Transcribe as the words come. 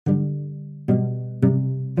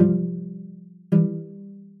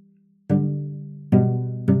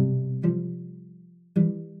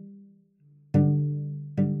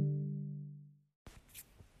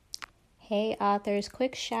Hey authors,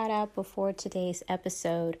 quick shout out before today's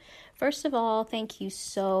episode. First of all, thank you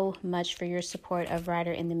so much for your support of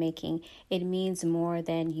Writer in the Making. It means more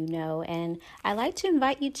than you know, and I'd like to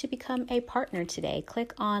invite you to become a partner today.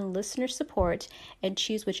 Click on listener support and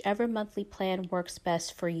choose whichever monthly plan works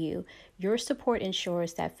best for you. Your support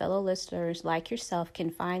ensures that fellow listeners like yourself can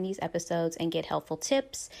find these episodes and get helpful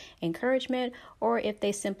tips, encouragement, or if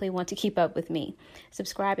they simply want to keep up with me.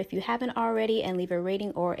 Subscribe if you haven't already and leave a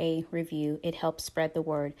rating or a review. It helps spread the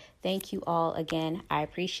word. Thank you all again. I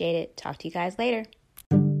appreciate it. Talk to you guys later.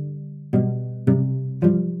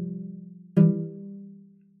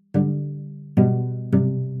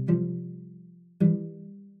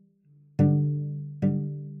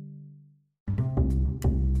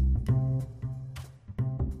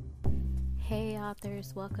 Hey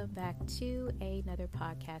authors, welcome back to another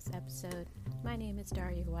podcast episode. My name is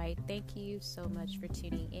Daria White. Thank you so much for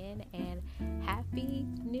tuning in and Happy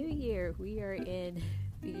New Year. We are in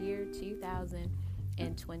the year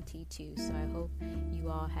 2022, so I hope you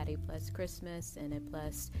all had a blessed Christmas and a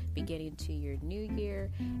blessed beginning to your new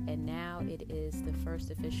year. And now it is the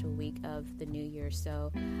first official week of the new year,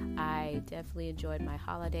 so I definitely enjoyed my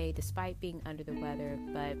holiday despite being under the weather,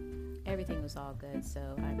 but everything was all good,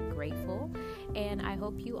 so I'm grateful, and I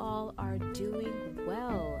hope you all are doing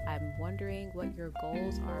well. I'm wondering what your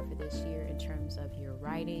goals are for this year in terms of your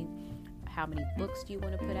writing. How many books do you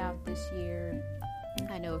want to put out this year?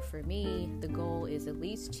 I know for me, the goal is at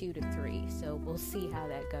least 2 to 3, so we'll see how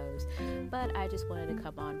that goes. But I just wanted to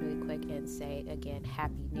come on really quick and say again,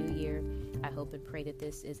 Happy New Year. I hope and pray that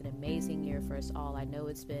this is an amazing year for us all. I know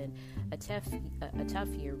it's been a tough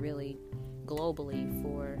year, really, globally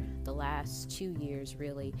for the last 2 years,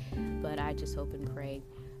 really. But I just hope and pray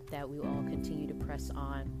that we all continue to press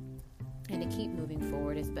on and to keep moving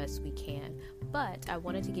forward as best we can. But I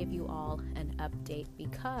wanted to give you all an update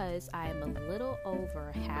because I am a little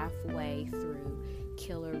over halfway through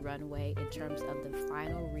Killer Runway in terms of the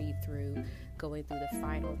final read-through, going through the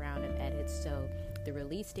final round of edits. So the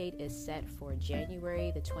release date is set for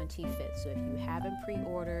January the 25th. So if you haven't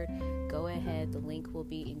pre-ordered, go ahead. The link will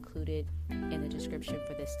be included in the description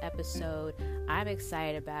for this episode. I'm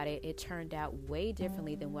excited about it. It turned out way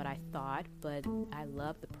differently than what I thought, but I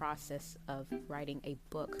love the process of writing a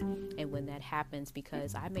book and when that happens,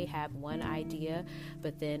 because I may have one idea,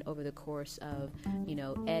 but then over the course of,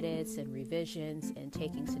 edits and revisions and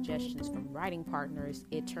taking suggestions from writing partners,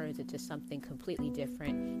 it turns into something completely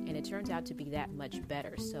different, and it turns out to be that much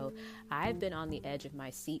better. So I've been on the edge of my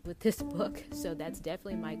seat with this book, so that's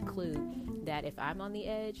definitely my clue that if I'm on the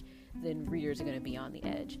edge, then readers are going to be on the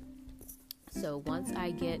edge. So once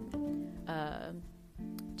I get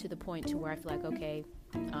to the point to where I feel like, okay,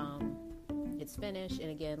 it's finished,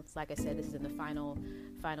 and again, like I said, this is in the final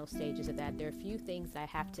stages of that. There are a few things I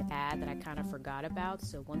have to add that I kind of forgot about.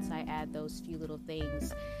 So once I add those few little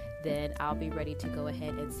things, then I'll be ready to go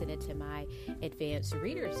ahead and send it to my advanced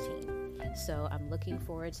readers team. So I'm looking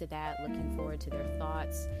forward to that, looking forward to their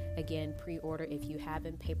thoughts. Again, pre-order if you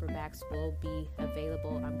haven't. Paperbacks will be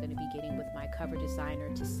available. I'm going to be getting with my cover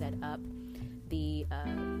designer to set up the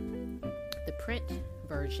print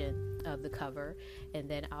version of the cover, and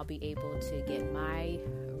then I'll be able to get my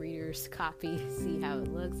reader's copy, see how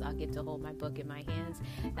it looks. I'll get to hold my book in my hands.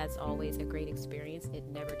 That's always a great experience. It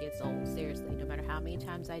never gets old, seriously. No matter how many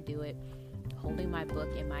times I do it, holding my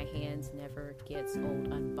book in my hands never gets old.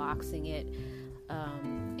 Unboxing it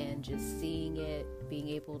and just seeing it, being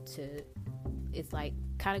able to, it's like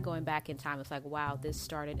kind of going back in time. It's like, wow, this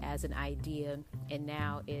started as an idea and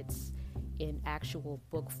now it's in actual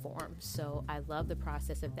book form. So I love the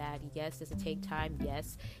process of that. Yes, does it take time?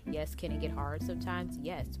 Yes. Can it get hard sometimes?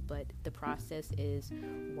 Yes, but the process is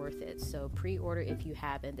worth it. So pre-order if you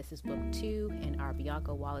haven't. This is book 2 in our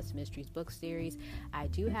Bianca Wallace Mysteries book series. I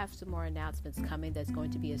do have some more announcements coming that's going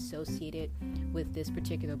to be associated with this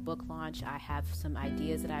particular book launch. I have some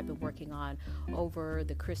ideas that I've been working on over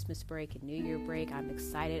the Christmas break and New Year break. I'm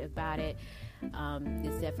excited about it.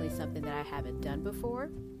 It's definitely something that I haven't done before,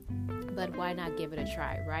 but why not give it a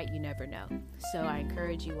try, right? You never know. So I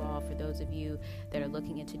encourage you all, for those of you that are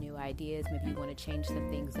looking into new ideas, maybe you want to change some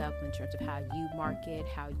things up in terms of how you market,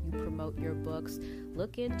 how you promote your books,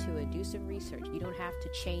 look into it, do some research. You don't have to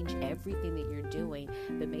change everything that you're doing,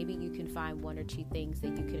 but maybe you can find 1 or 2 things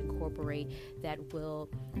that you can incorporate that will,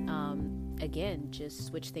 again, just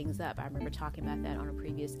switch things up. I remember talking about that on a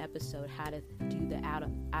previous episode, how to do the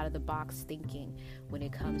out of the box thinking when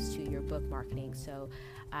it comes to your book marketing. So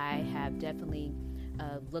I have definitely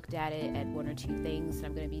looked at it at 1 or 2 things that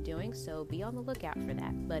I'm going to be doing, so be on the lookout for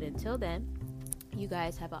that. But until then, You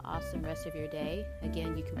guys have an awesome rest of your day.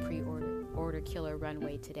 Again, you can pre-order Killer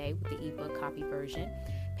Runway today with the ebook copy version.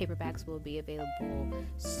 Paperbacks will be available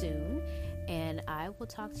soon, and I will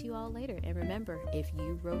talk to you all later. And remember, if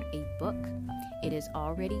you wrote a book, it is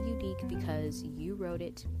already unique because you wrote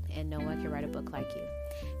it, and no one can write a book like you.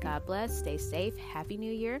 God bless, stay safe, Happy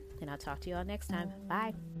New Year, and I'll talk to you all next time.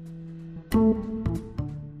 Bye.